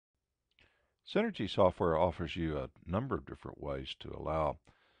Synergy software offers you a number of different ways to allow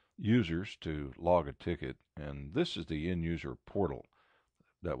users to log a ticket, and this is the end user portal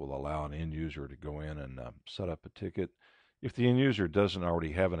that will allow an end user to go in and set up a ticket. If the end user doesn't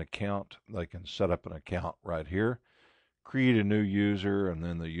already have an account, they can set up an account right here, create a new user, and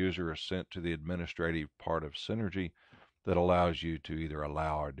then the user is sent to the administrative part of Synergy that allows you to either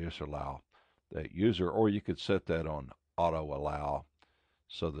allow or disallow that user, or you could set that on auto allow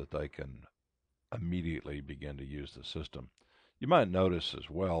so that they can immediately begin to use the system. You might notice as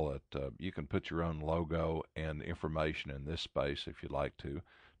well that you can put your own logo and information in this space if you'd like to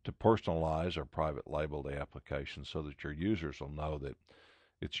personalize or private label the application so that your users will know that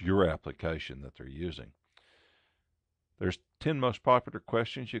it's your application that they're using. There's 10 most popular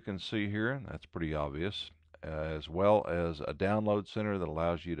questions you can see here, and that's pretty obvious, as well as a download center that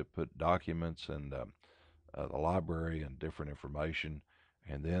allows you to put documents and the library and different information.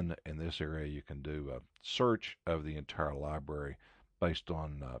 And then in this area, you can do a search of the entire library based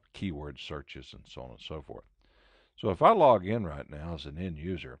on keyword searches and so on and so forth. So if I log in right now as an end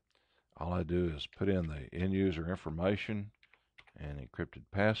user, all I do is put in the end user information and encrypted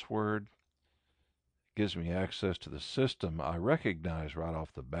password. It gives me access to the system. I recognize right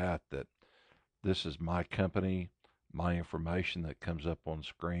off the bat that this is my company, my information that comes up on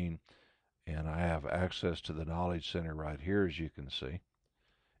screen, and I have access to the Knowledge Center right here, as you can see.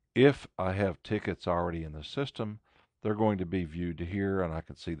 If I have tickets already in the system, they're going to be viewed here, and I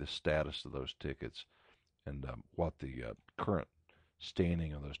can see the status of those tickets and what the current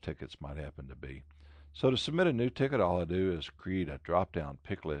standing of those tickets might happen to be. So to submit a new ticket, all I do is create a drop-down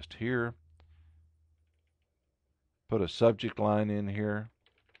pick list here, put a subject line in here,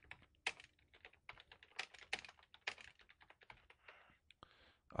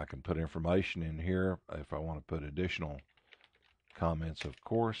 I can put information in here if I want to put additional comments, of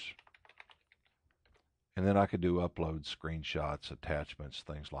course. And then I could do upload screenshots, attachments,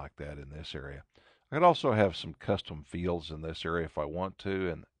 things like that in this area. I could also have some custom fields in this area if I want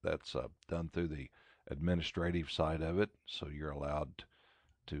to, and that's done through the administrative side of it, so you're allowed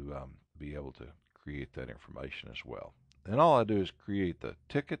to be able to create that information as well. And all I do is create the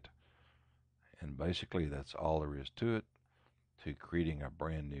ticket, and basically that's all there is to it, to creating a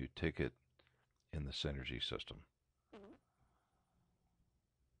brand new ticket in the Synergy system.